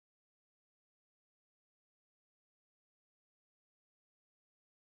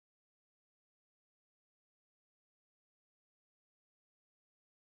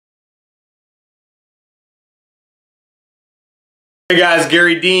Hey guys,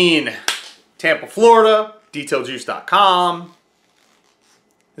 Garry Dean, Tampa, Florida, detailjuice.com.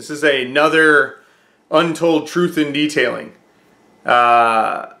 This is another Untold Truth in Detailing. You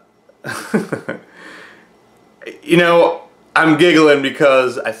know, I'm giggling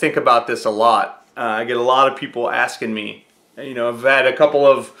because I think about this a lot. I get a lot of people asking me. You know, I've had a couple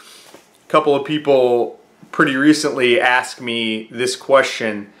of people pretty recently ask me this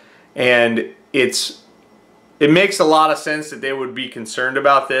question, and it makes a lot of sense that they would be concerned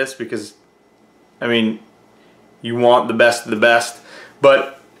about this because, I mean, you want the best of the best,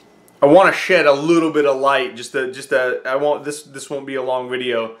 but I want to shed a little bit of light. This won't be a long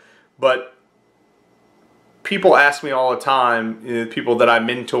video, but people ask me all the time, you know, people that I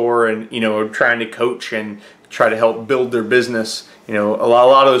mentor and, you know, are trying to coach and try to help build their business. You know, a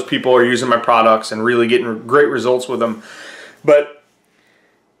lot of those people are using my products and really getting great results with them, but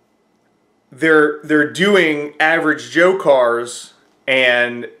they're doing average Joe cars,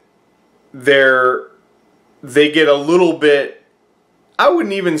 and they get a little bit, I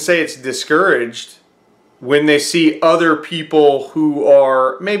wouldn't even say it's discouraged, when they see other people who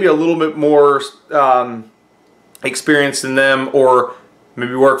are maybe a little bit more experienced than them, or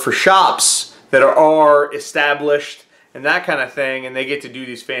maybe work for shops that are established and that kind of thing, and they get to do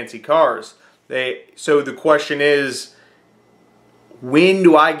these fancy cars. So the question is, when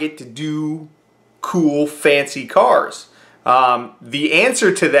do I get to do cool, fancy cars? The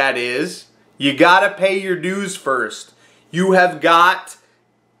answer to that is, you gotta pay your dues first. You have got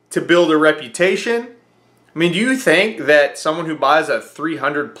to build a reputation. I mean, do you think that someone who buys a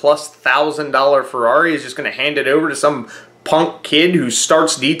 $300,000+ Ferrari is just gonna hand it over to some punk kid who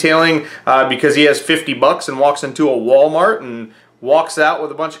starts detailing because he has 50 bucks and walks into a Walmart and walks out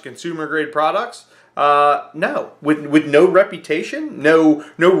with a bunch of consumer grade products? No. With no reputation, no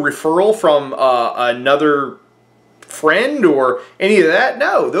referral from another friend or any of that.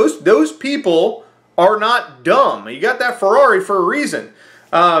 No, those people are not dumb. You got that Ferrari for a reason.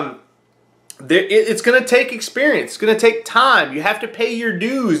 It's going to take experience. It's going to take time. You have to pay your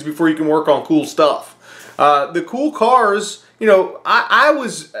dues before you can work on cool stuff. The cool cars, you know,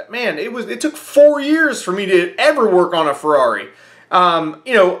 it took 4 years for me to ever work on a Ferrari.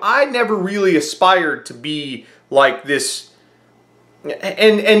 You know, I never really aspired to be like this,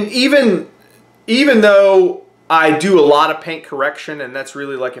 and even though I do a lot of paint correction, and that's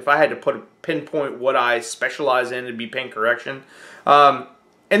really, like, if I had to pinpoint what I specialize in, it'd be paint correction.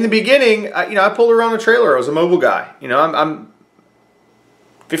 In the beginning, you know, I pulled around a trailer. I was a mobile guy. You know, I'm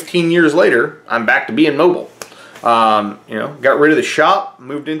 15 years later, I'm back to being mobile. You know, got rid of the shop,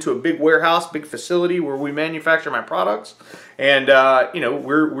 moved into a big warehouse, big facility where we manufacture my products, and you know,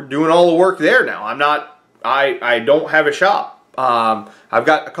 we're doing all the work there now. I don't have a shop. I've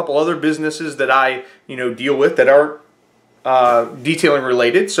got a couple other businesses that I, you know, deal with that aren't detailing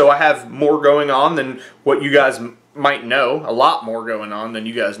related, so I have more going on than what you guys might know. A lot more going on than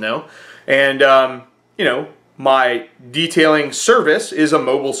you guys know, and you know, my detailing service is a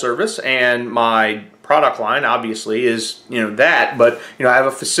mobile service, and my product line obviously is, you know, that, but, you know, I have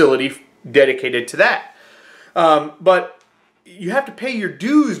a facility dedicated to that. But you have to pay your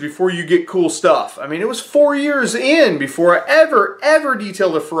dues before you get cool stuff. I mean, it was 4 years in before I ever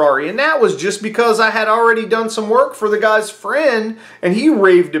detailed a Ferrari, and that was just because I had already done some work for the guy's friend, and he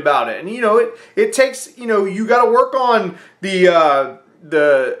raved about it. And, you know, it takes, you know, you got to work on the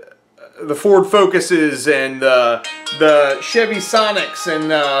Ford Focuses and the Chevy Sonics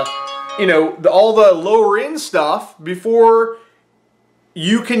and you know, all the lower end stuff before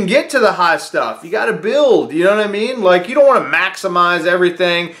you can get to the high stuff. You got to build, you know what I mean? Like, you don't want to maximize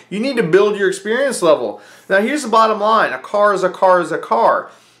everything. You need to build your experience level. Now, here's the bottom line. A car is a car is a car.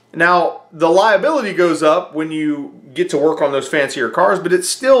 Now, the liability goes up when you get to work on those fancier cars, but it's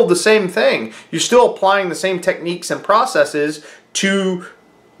still the same thing. You're still applying the same techniques and processes to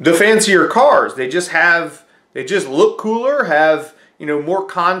the fancier cars. They just look cooler, have, you know, more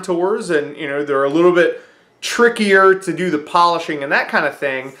contours, and, you know, they're a little bit trickier to do the polishing and that kind of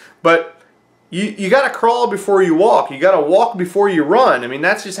thing. But you got to crawl before you walk. You got to walk before you run. I mean,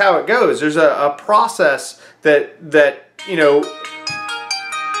 that's just how it goes. There's a process that you know.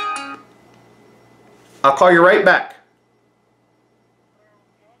 I'll call you right back.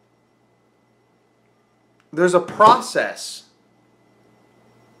 There's a process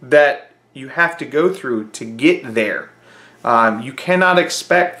that you have to go through to get there. You cannot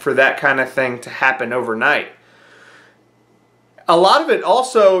expect for that kind of thing to happen overnight. A lot of it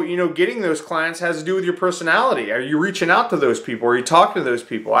also, you know, getting those clients has to do with your personality. Are you reaching out to those people? Are you talking to those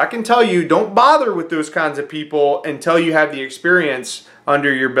people? I can tell you, don't bother with those kinds of people until you have the experience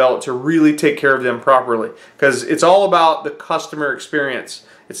under your belt to really take care of them properly, because it's all about the customer experience.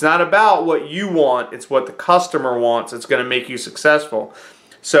 It's not about what you want, it's what the customer wants. It's going to make you successful.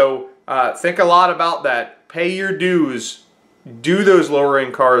 So think a lot about that. Pay your dues, do those lower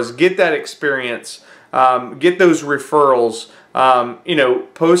end cars, get that experience, get those referrals, you know,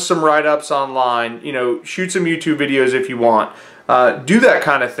 post some write-ups online, you know, shoot some YouTube videos if you want. Do that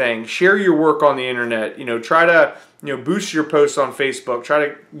kind of thing. Share your work on the internet. You know, try to, you know, boost your posts on Facebook. Try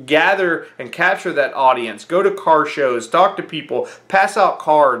to gather and capture that audience. Go to car shows. Talk to people. Pass out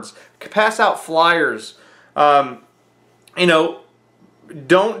cards. Pass out flyers. You know,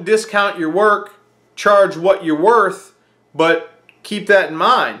 don't discount your work. Charge what you're worth, but keep that in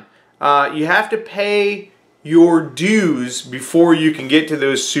mind. You have to pay your dues before you can get to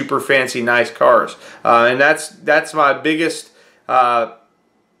those super fancy nice cars, and that's my biggest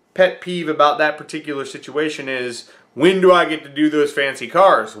pet peeve about that particular situation is, when do I get to do those fancy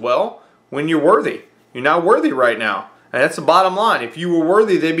cars? Well, when you're worthy. You're not worthy right now, and that's the bottom line. If you were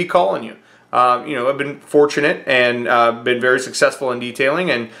worthy, they'd be calling you. You know, I've been fortunate and been very successful in detailing,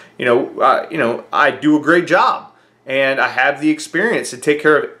 and you know, I do a great job, and I have the experience to take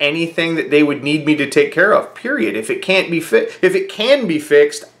care of anything that they would need me to take care of. Period. If it can't be if it can be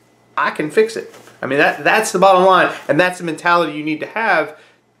fixed, I can fix it. I mean, that's the bottom line, and that's the mentality you need to have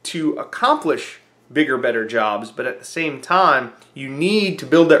to accomplish bigger, better jobs. But at the same time, you need to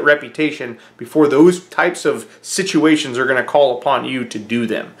build that reputation before those types of situations are going to call upon you to do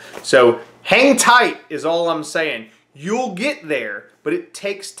them. So hang tight is all I'm saying. You'll get there, but it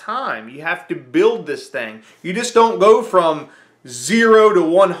takes time. You have to build this thing. You just don't go from 0 to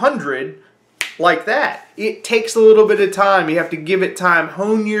 100 like that. It takes a little bit of time. You have to give it time.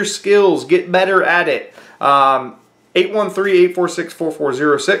 Hone your skills. Get better at it.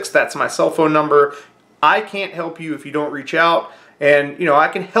 813-846-4406. That's my cell phone number. I can't help you if you don't reach out. And, you know, I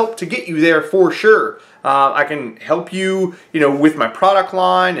can help to get you there for sure. I can help you, you know, with my product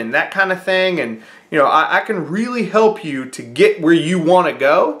line and that kind of thing. And, you know, I can really help you to get where you want to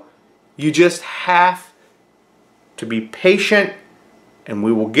go. You just have to be patient, and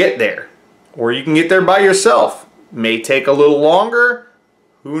we will get there. Or you can get there by yourself. May take a little longer.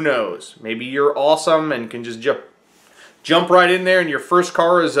 Who knows? Maybe you're awesome and can just jump right in there, and your first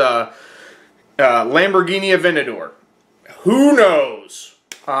car is a Lamborghini Aventador. Who knows?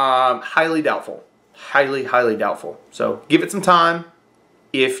 Highly doubtful. Highly, highly doubtful. So give it some time.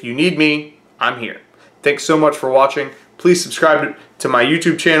 If you need me, I'm here. Thanks so much for watching. Please subscribe to my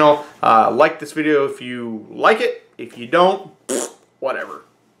YouTube channel. Like this video if you like it. If you don't, whatever.